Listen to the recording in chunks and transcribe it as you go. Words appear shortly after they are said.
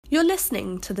You're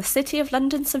listening to the City of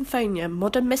London Symphonia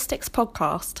Modern Mystics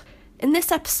podcast. In this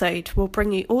episode, we'll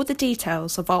bring you all the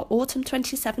details of our Autumn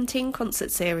 2017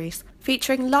 concert series,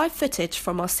 featuring live footage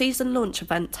from our season launch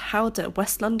event held at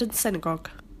West London Synagogue.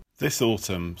 This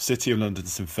autumn, City of London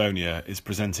Symphonia is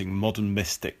presenting Modern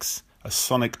Mystics, a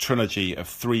sonic trilogy of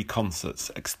 3 concerts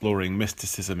exploring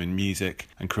mysticism in music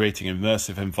and creating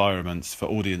immersive environments for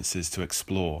audiences to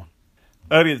explore.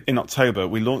 Earlier in October,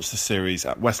 we launched the series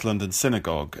at West London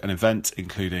Synagogue, an event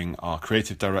including our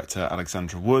creative director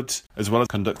Alexandra Wood, as well as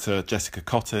conductor Jessica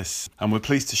Cottis, and we're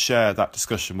pleased to share that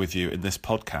discussion with you in this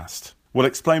podcast. We'll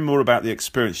explain more about the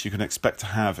experience you can expect to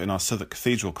have in our Southwark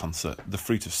Cathedral concert, The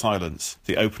Fruit of Silence,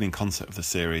 the opening concert of the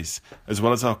series, as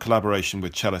well as our collaboration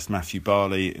with cellist Matthew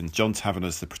Barley and John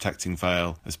Taverner's The Protecting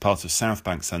Veil as part of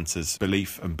Southbank Centre's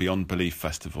Belief and Beyond Belief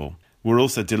Festival. We're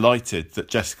also delighted that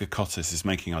Jessica Cottis is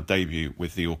making our debut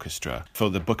with the orchestra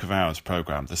for the Book of Hours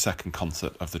programme, the second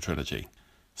concert of the trilogy.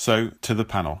 So, to the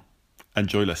panel.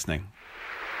 Enjoy listening.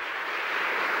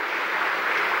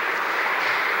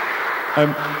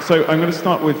 So I'm going to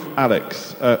start with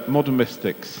Alex. Modern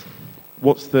Mystics.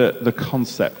 What's the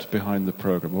concept behind the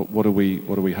programme? What are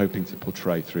we hoping to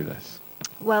portray through this?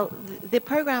 Well, the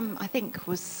programme, I think,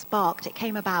 was sparked. It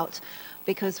came about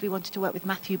because we wanted to work with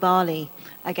Matthew Barley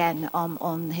again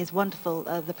on his wonderful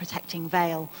The Protecting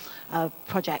Veil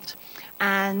project.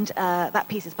 And that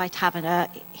piece is by Taverner.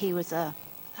 He was a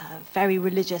very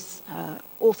religious,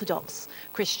 Orthodox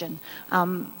Christian.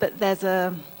 But there's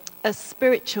a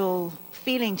spiritual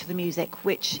feeling to the music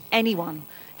which anyone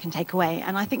can take away.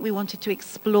 And I think we wanted to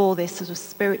explore this sort of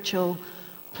spiritual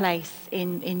place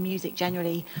in music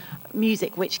generally,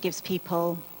 music which gives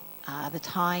people the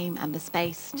time and the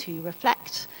space to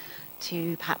reflect,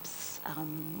 to perhaps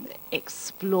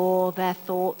explore their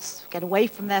thoughts, get away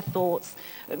from their thoughts,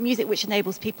 music which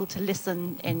enables people to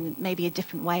listen in maybe a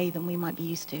different way than we might be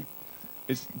used to.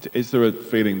 Is there a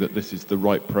feeling that this is the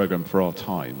right programme for our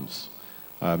times,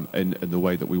 in the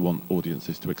way that we want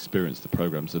audiences to experience the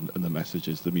programmes and the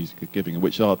messages the music is giving,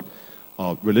 which are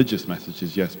religious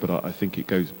messages, yes, but I think it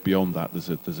goes beyond that.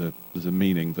 There's a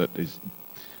meaning that is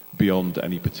beyond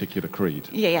any particular creed.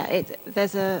 Yeah.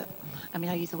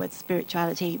 I use the word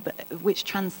spirituality, but which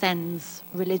transcends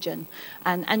religion.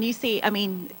 And you see,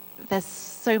 there's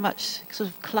so much sort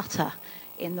of clutter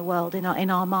in the world, in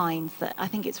our minds, that I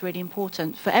think it's really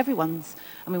important for everyone's.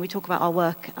 We talk about our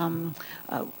work,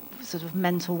 sort of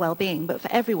mental well-being, but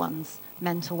for everyone's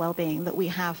mental well-being, that we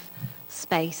have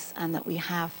space and that we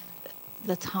have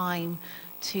the time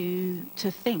to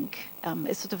think.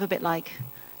 It's sort of a bit like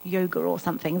yoga or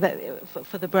something that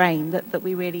for the brain, that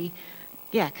we really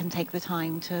can take the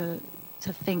time to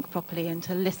think properly and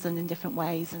to listen in different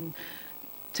ways and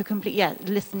to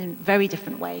listen in very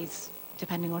different ways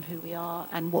depending on who we are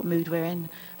and what mood we're in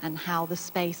and how the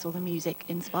space or the music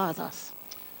inspires us.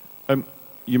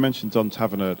 You mentioned John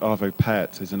Taverner. Arvo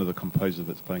Pärt is another composer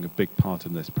that's playing a big part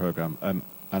in this programme, and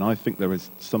I think there is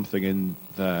something in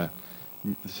their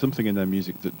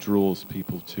music that draws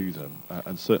people to them,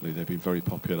 and certainly they've been very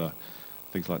popular.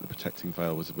 Things like The Protecting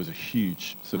Veil was a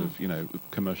huge sort of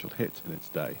commercial hit in its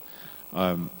day.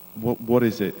 What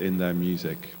is it in their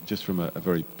music, just from a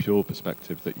very pure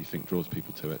perspective, that you think draws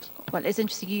people to it? Well, it's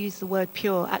interesting you use the word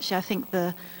pure. Actually, I think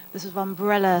the sort of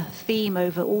umbrella theme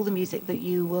over all the music that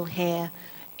you will hear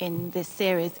in this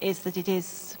series is that it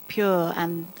is pure,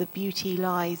 and the beauty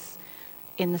lies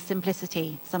in the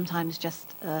simplicity, sometimes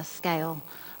just a scale,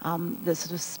 the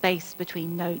sort of space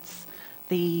between notes,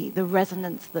 the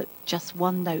resonance that just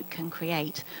one note can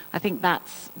create. I think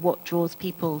that's what draws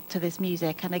people to this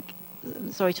music. And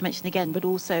sorry to mention again, but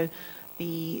also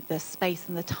the space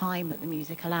and the time that the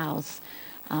music allows,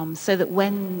 so that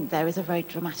when there is a very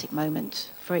dramatic moment,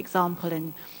 for example,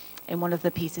 in one of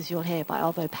the pieces you'll hear by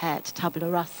Arvo Pärt, Tabula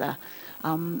Rasa,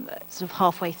 sort of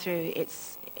halfway through,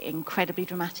 it's incredibly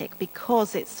dramatic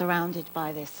because it's surrounded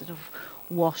by this sort of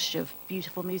wash of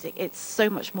beautiful music. It's so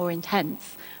much more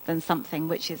intense than something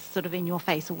which is sort of in your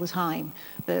face all the time.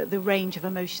 The range of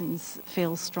emotions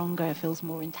feels stronger, feels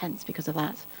more intense because of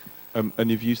that.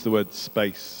 And you've used the word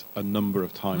space a number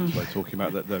of times by talking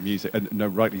about their music, and no,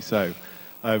 rightly so.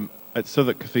 At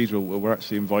Southwark Cathedral, we're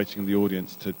actually inviting the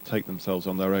audience to take themselves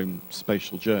on their own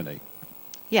spatial journey.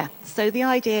 Yeah, so the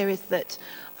idea is that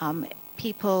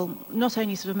people not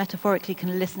only sort of metaphorically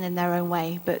can listen in their own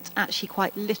way, but actually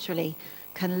quite literally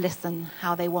can listen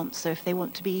how they want. So if they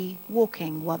want to be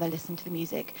walking while they're listening to the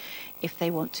music, if they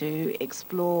want to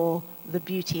explore the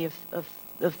beauty of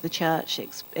of the church,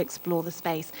 explore the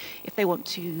space. If they want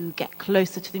to get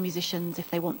closer to the musicians, if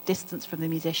they want distance from the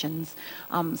musicians.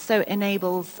 So it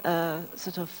enables a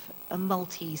sort of a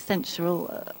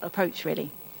multi-sensual approach,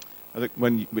 really. I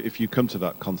think if you come to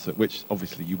that concert, which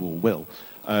obviously you all will,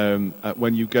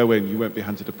 when you go in, you won't be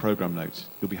handed a program note.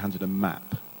 You'll be handed a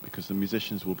map, because the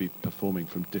musicians will be performing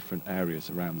from different areas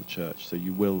around the church. So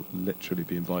you will literally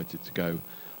be invited to go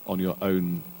on your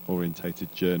own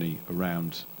orientated journey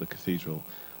around the cathedral.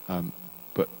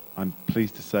 But I'm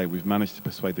pleased to say we've managed to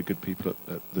persuade the good people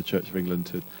at the Church of England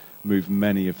to move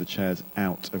many of the chairs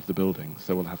out of the building.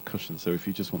 So we'll have cushions. So if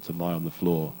you just want to lie on the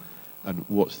floor and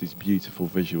watch these beautiful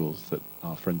visuals that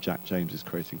our friend Jack James is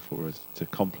creating for us to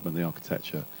complement the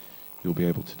architecture, you'll be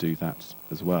able to do that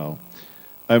as well.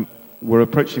 We're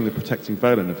approaching the Protecting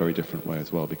Veil in a very different way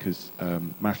as well, because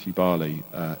Matthew Barley,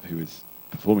 who is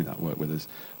performing that work with us,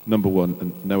 number one,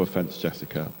 and no offence,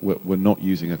 Jessica, we're not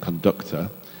using a conductor,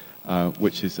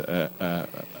 which is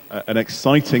an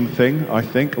exciting thing, I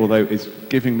think, although it's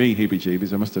giving me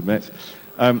heebie-jeebies, I must admit.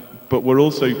 But we're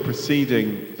also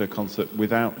proceeding the concert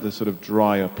without the sort of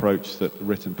dry approach that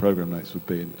written program notes would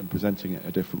be, and presenting it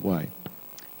a different way.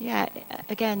 Yeah,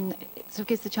 again, it sort of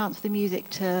gives the chance for the music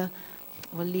to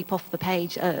leap off the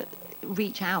page,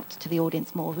 reach out to the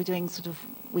audience more. We're doing sort of,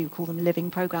 we would call them living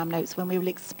program notes, when we will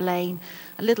explain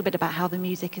a little bit about how the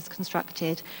music is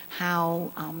constructed,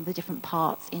 how the different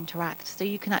parts interact. So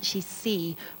you can actually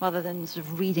see, rather than sort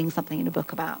of reading something in a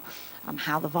book about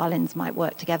how the violins might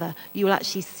work together, you will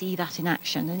actually see that in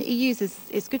action. And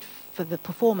it's good for the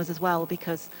performers as well,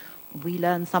 because we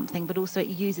learn something, but also it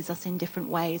uses us in different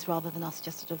ways, rather than us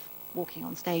just sort of walking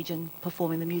on stage and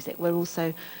performing the music. We're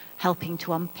also helping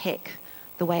to unpick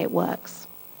the way it works.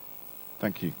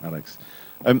 Thank you, Alex.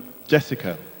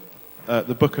 Jessica,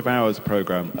 the Book of Hours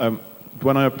programme,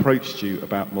 when I approached you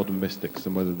about modern mystics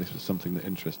and whether this was something that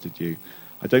interested you,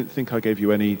 I don't think I gave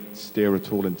you any steer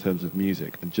at all in terms of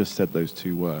music, and just said those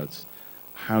two words.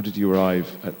 How did you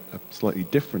arrive at a slightly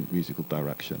different musical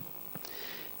direction?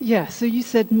 Yeah, so you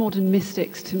said modern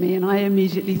mystics to me, and I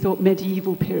immediately thought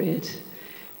medieval period.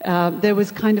 There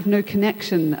was kind of no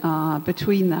connection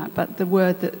between that, but the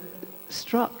word that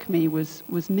struck me was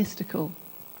mystical.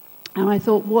 And I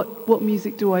thought, what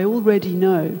music do I already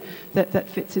know that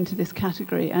fits into this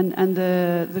category? And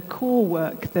the core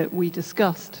work that we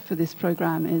discussed for this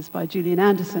program is by Julian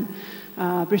Anderson,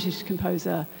 British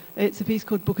composer. It's a piece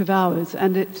called Book of Hours,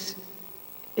 and it's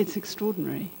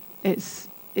extraordinary.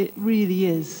 It really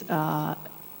is a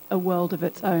world of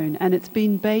its own, and it's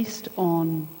been based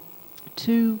on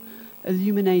 2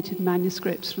 illuminated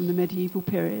manuscripts from the medieval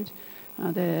period.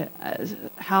 They're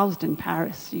housed in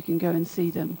Paris. You can go and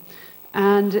see them.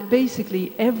 And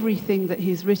basically everything that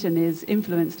he's written is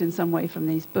influenced in some way from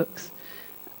these books.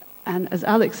 And as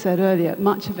Alex said earlier,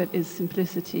 much of it is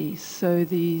simplicity. So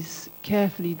these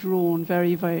carefully drawn,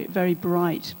 very, very, very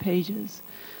bright pages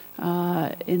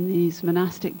in these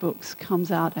monastic books comes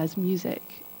out as music.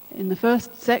 In the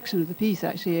first section of the piece,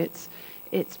 actually,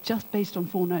 it's just based on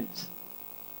 4 notes,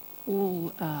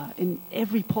 all in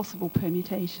every possible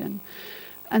permutation.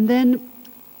 And then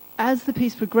as the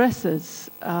piece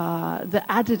progresses, the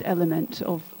added element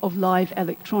of live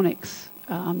electronics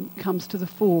comes to the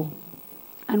fore.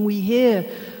 And we hear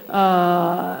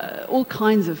all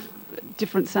kinds of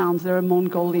different sounds. There are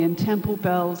Mongolian temple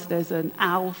bells, there's an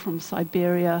owl from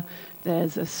Siberia,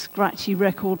 there's a scratchy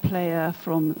record player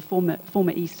from the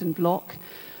former Eastern Bloc.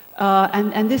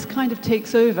 And this kind of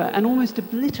takes over and almost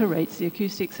obliterates the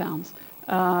acoustic sounds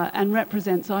and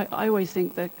represents, I always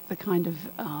think, the kind of...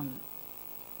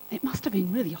 it must have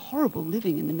been really horrible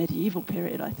living in the medieval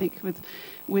period, I think,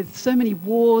 with so many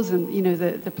wars, and, you know,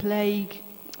 the plague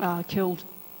killed,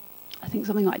 I think,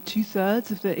 something like 2/3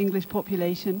 of the English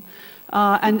population.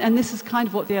 And this is kind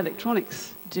of what the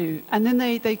electronics do. And then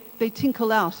they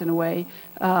tinkle out in a way,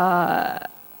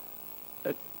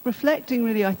 reflecting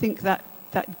really, I think, that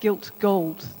gilt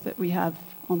gold that we have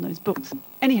on those books.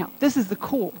 Anyhow, this is the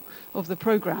core of the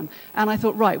program. And I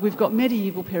thought, right, we've got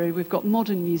medieval period, we've got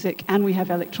modern music, and we have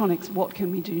electronics. What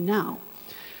can we do now?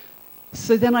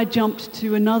 So then I jumped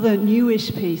to another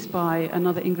newish piece by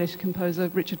another English composer,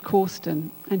 Richard Corsten,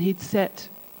 and he'd set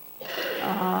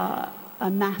a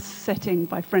mass setting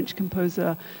by French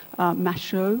composer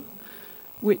Machaut,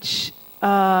 which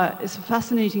is a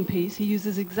fascinating piece. He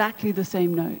uses exactly the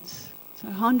same notes. So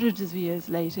hundreds of years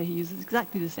later, he uses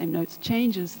exactly the same notes,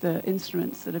 changes the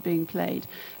instruments that are being played.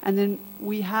 And then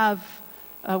we're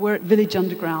at Village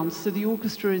Underground, so the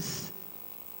orchestra is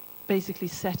basically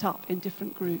set up in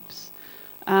different groups.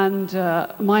 And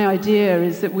my idea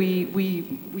is that we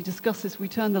discuss this, we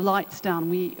turn the lights down,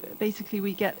 we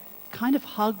get kind of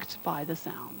hugged by the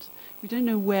sound. We don't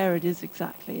know where it is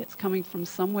exactly. It's coming from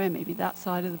somewhere, maybe that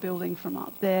side of the building, from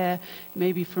up there,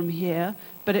 maybe from here,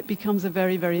 but it becomes a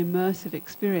very, very immersive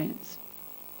experience.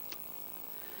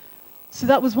 So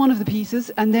that was one of the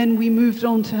pieces, and then we moved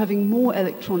on to having more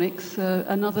electronics.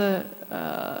 Another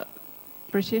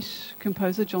British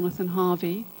composer, Jonathan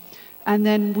Harvey, and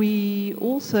then we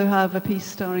also have a piece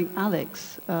starring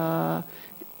Alex.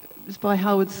 It's by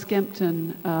Howard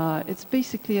Skempton. It's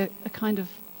basically a kind of,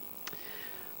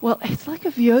 well, it's like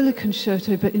a viola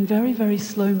concerto, but in very, very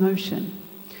slow motion.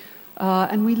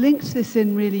 And we linked this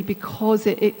in really because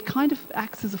it kind of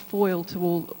acts as a foil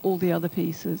to all the other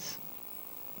pieces.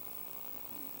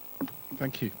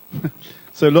 Thank you.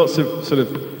 So lots of sort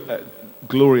of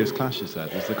glorious clashes there.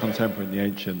 There's the contemporary and the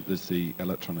ancient, there's the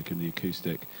electronic and the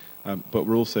acoustic. But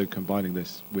we're also combining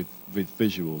this with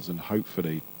visuals and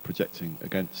hopefully projecting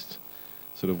against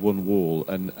sort of one wall.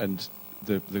 And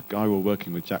the guy we're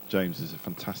working with, Jack James, is a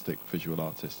fantastic visual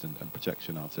artist and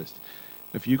projection artist.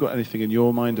 Have you got anything in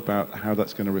your mind about how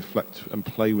that's going to reflect and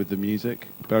play with the music?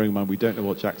 Bearing in mind we don't know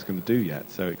what Jack's going to do yet,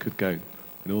 so it could go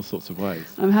in all sorts of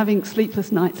ways. I'm having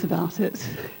sleepless nights about it.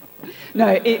 No,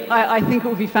 I think it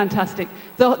would be fantastic.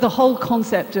 The whole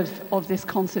concept of this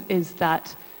concert is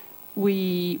that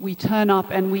we turn up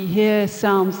and we hear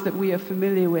sounds that we are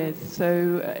familiar with.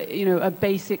 So, a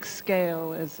basic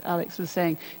scale, as Alex was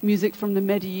saying, music from the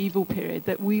medieval period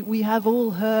that we have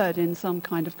all heard in some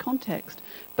kind of context,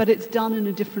 but it's done in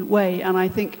a different way. And I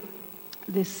think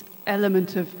this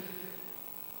element of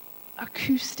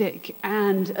acoustic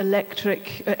and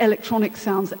electronic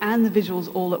sounds and the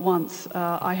visuals all at once,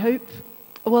 I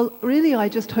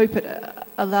just hope it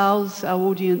allows our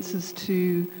audiences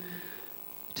to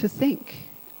think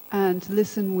and to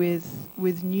listen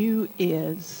with new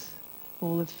ears,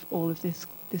 all of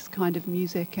this kind of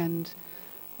music and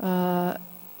the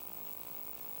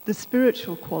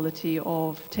spiritual quality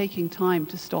of taking time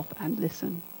to stop and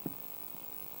listen.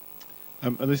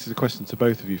 And this is a question to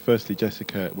both of you. Firstly,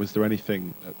 Jessica, was there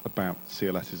anything about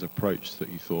CLS's approach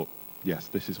that you thought, yes,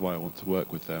 this is why I want to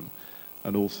work with them?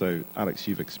 And also, Alex,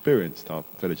 you've experienced our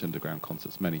Village Underground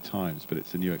concerts many times, but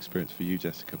it's a new experience for you,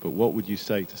 Jessica. But what would you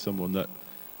say to someone that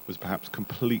was perhaps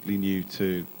completely new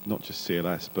to not just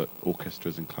CLS, but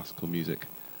orchestras and classical music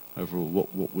overall?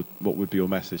 What would be your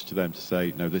message to them to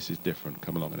say, no, this is different,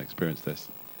 come along and experience this?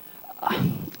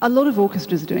 A lot of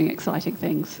orchestras are doing exciting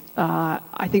things.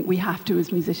 I think we have to,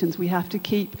 as musicians, we have to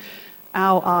keep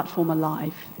our art form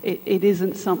alive. It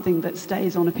isn't something that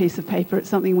stays on a piece of paper. It's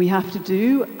something we have to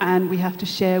do and we have to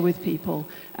share with people.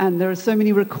 And there are so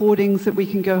many recordings that we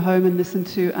can go home and listen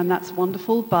to, and that's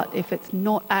wonderful. But if it's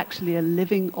not actually a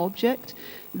living object,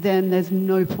 then there's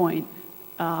no point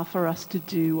for us to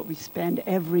do what we spend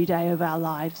every day of our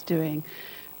lives doing.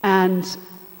 And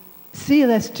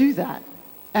CLS do that.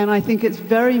 And I think it's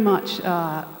very much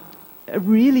a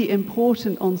really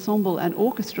important ensemble and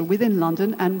orchestra within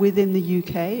London and within the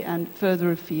UK and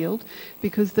further afield,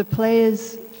 because the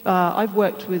players, I've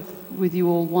worked with you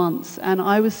all once, and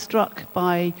I was struck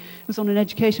by, it was on an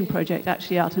education project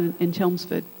actually out in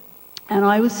Chelmsford, and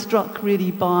I was struck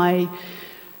really by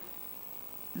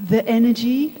the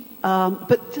energy,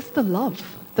 but just the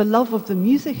love of the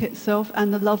music itself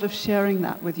and the love of sharing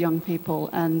that with young people.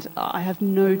 And I have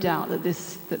no doubt that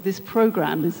this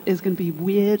program is going to be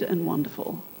weird and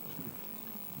wonderful.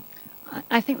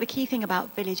 I think the key thing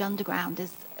about Village Underground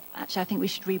is, actually I think we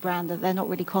should rebrand that they're not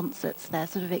really concerts, they're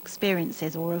sort of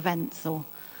experiences or events or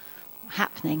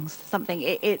happenings, something.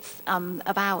 It's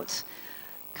about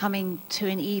coming to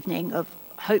an evening of,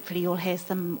 hopefully you'll hear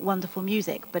some wonderful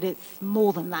music, but it's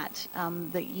more than that,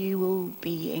 that you will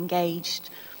be engaged,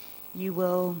 you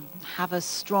will have a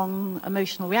strong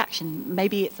emotional reaction.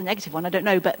 Maybe it's a negative one, I don't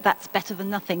know, but that's better than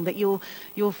nothing, that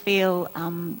you'll feel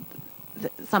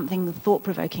something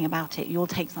thought-provoking about it. You'll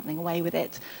take something away with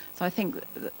it. So I think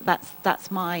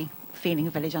that's my feeling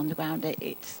of Village Underground.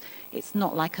 It's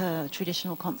not like a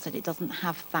traditional concert. It doesn't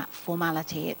have that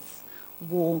formality. It's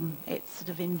warm. It sort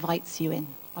of invites you in.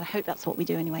 I hope that's what we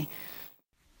do anyway.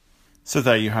 So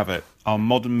there you have it, our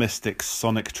Modern Mystics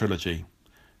Sonic Trilogy.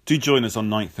 Do join us on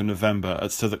 9th of November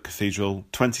at Southwark Cathedral,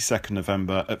 22nd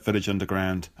November at Village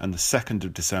Underground, and the 2nd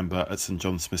of December at St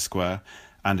John Smith Square,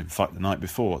 and in fact the night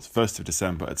before, 1st of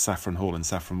December at Saffron Hall in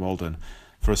Saffron Walden,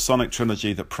 for a sonic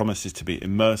trilogy that promises to be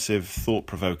immersive,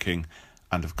 thought-provoking,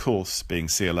 and of course, being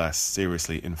CLS,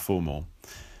 seriously informal.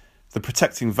 The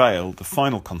Protecting Veil, the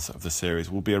final concert of the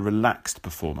series, will be a relaxed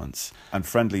performance and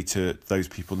friendly to those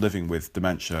people living with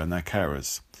dementia and their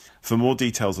carers. For more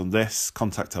details on this,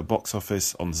 contact our box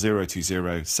office on 020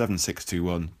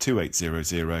 7621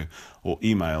 2800 or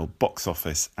email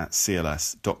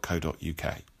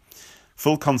boxoffice@cls.co.uk.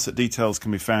 Full concert details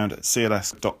can be found at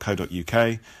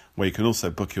cls.co.uk, where you can also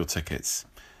book your tickets.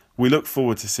 We look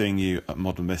forward to seeing you at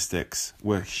Modern Mystics.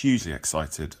 We're hugely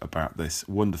excited about this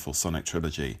wonderful sonic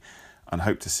trilogy and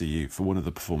hope to see you for one of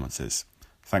the performances.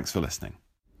 Thanks for listening.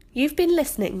 You've been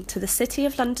listening to the City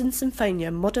of London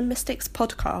Sinfonia Modern Mystics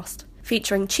podcast,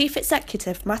 featuring Chief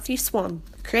Executive Matthew Swan,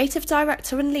 Creative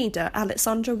Director and Leader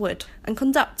Alexandra Wood, and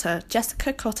Conductor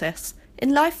Jessica Cottis,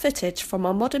 in live footage from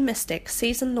our Modern Mystics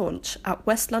season launch at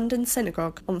West London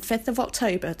Synagogue on 5th of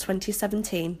October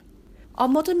 2017. Our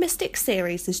Modern Mystics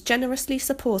series is generously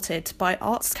supported by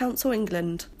Arts Council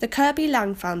England, the Kirby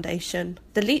Lang Foundation,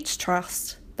 the Leach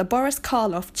Trust, the Boris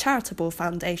Karloff Charitable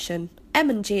Foundation,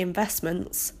 M&G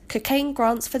Investments, Cocaine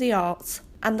Grants for the Arts,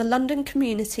 and the London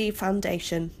Community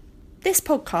Foundation. This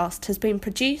podcast has been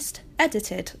produced,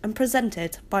 edited and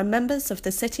presented by members of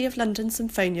the City of London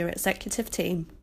Sinfonia executive team.